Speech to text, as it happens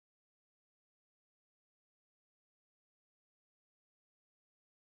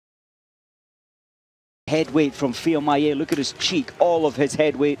head weight from Fiumaye. Look at his cheek. All of his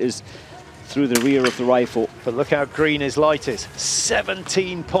head weight is through the rear of the rifle. But look how green his light is.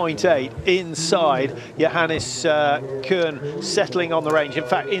 17.8 inside Johannes Kuhn settling on the range. In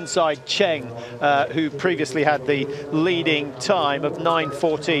fact, inside Cheng, who previously had the leading time of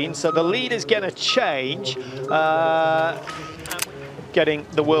 9:14. So the lead is going to change, getting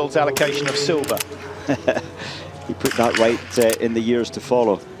the world's allocation of silver. He put that right in the years to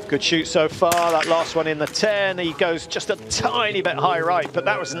follow. Good shoot so far. That last one in the 10. He goes just a tiny bit high right, but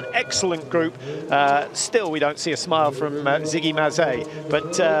that was an excellent group. Still, we don't see a smile from Ziggy Mazet,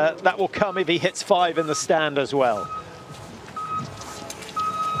 but that will come if he hits 5 in the stand as well.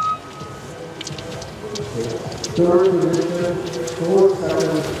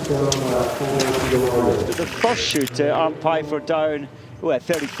 The first shoot, Arndt Pfeiffer down, at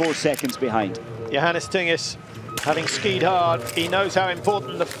 34 seconds behind. Johannes Tingis, having skied hard, he knows how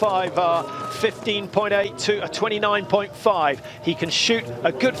important the 5 are. 15.8 to a 29.5. He can shoot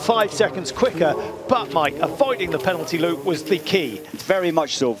a good 5 seconds quicker, but Mike, avoiding the penalty loop was the key. Very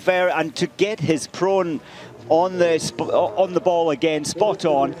much so. And to get his prone on the ball again, spot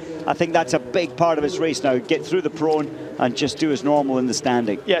on, I think that's a big part of his race now. Get through the prone and just do as normal in the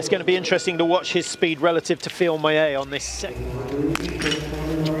standing. Yeah, it's going to be interesting to watch his speed relative to Fiumaye on this second.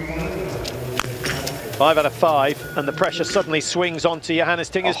 5 out of 5, and the pressure suddenly swings onto Johannes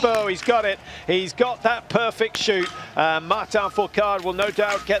Tingis. Oh, he's got it. He's got that perfect shoot. Martin Fourcade will no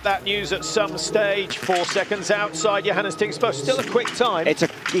doubt get that news at some stage. 4 seconds outside Johannes Tingis. Still a quick time.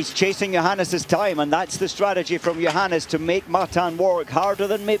 He's chasing Johannes's time, and that's the strategy from Johannes, to make Martin work harder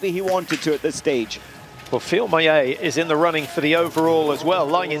than maybe he wanted to at this stage. Well, Fiumaye is in the running for the overall as well,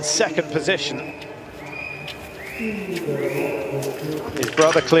 lying in second position. His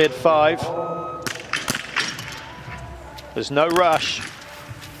brother cleared 5. There's no rush.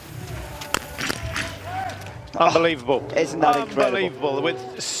 Unbelievable. Isn't that incredible? Unbelievable, with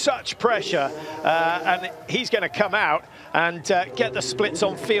such pressure. And he's going to come out and get the splits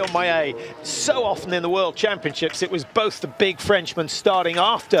on Fiumaye. So often in the World Championships, it was both the big Frenchmen starting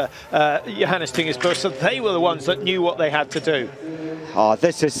after Johannes Tingis, so they were the ones that knew what they had to do. Oh,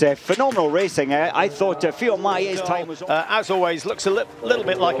 this is phenomenal racing. I thought Fiumaye's time was... as always, looks a little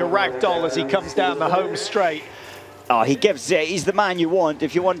bit like a rag doll as he comes down the home straight. Oh, he's the man you want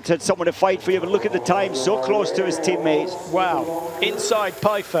if you wanted someone to fight for you. But look at the time, so close to his teammates. Wow. Inside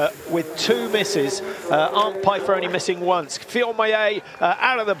Pfeiffer with 2 misses. Arndt Pfeiffer only missing once. Fiumaye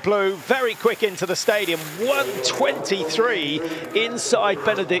out of the blue, very quick into the stadium. 1:23 inside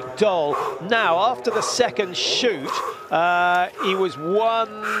Benedict Doll. Now, after the second shoot, he was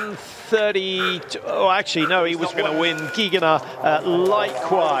 1:30. Oh, actually, no, he was going to win. Gigener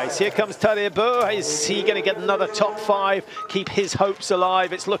likewise. Here comes Tadej Bø. Is he going to get another top 5, keep his hopes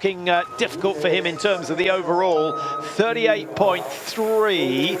alive? It's looking difficult for him in terms of the overall.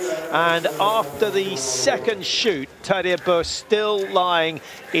 38.3, and after the second shoot, Tadej Bø still lying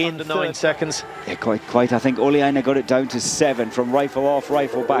in 9 seconds. Yeah, quite. I think Oleana got it down to 7 from rifle off,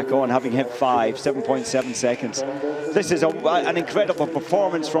 rifle back on, having hit 5, 7.7 seconds. This is an incredible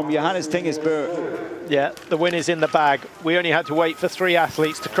performance from Johannes Tingis Bø. Yeah, the win is in the bag. We only had to wait for 3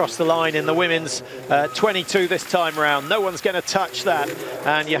 athletes to cross the line in the women's 22 this time round. No one's going to touch that.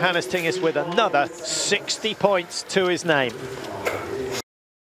 And Johannes Tingis with another 60 points to his name.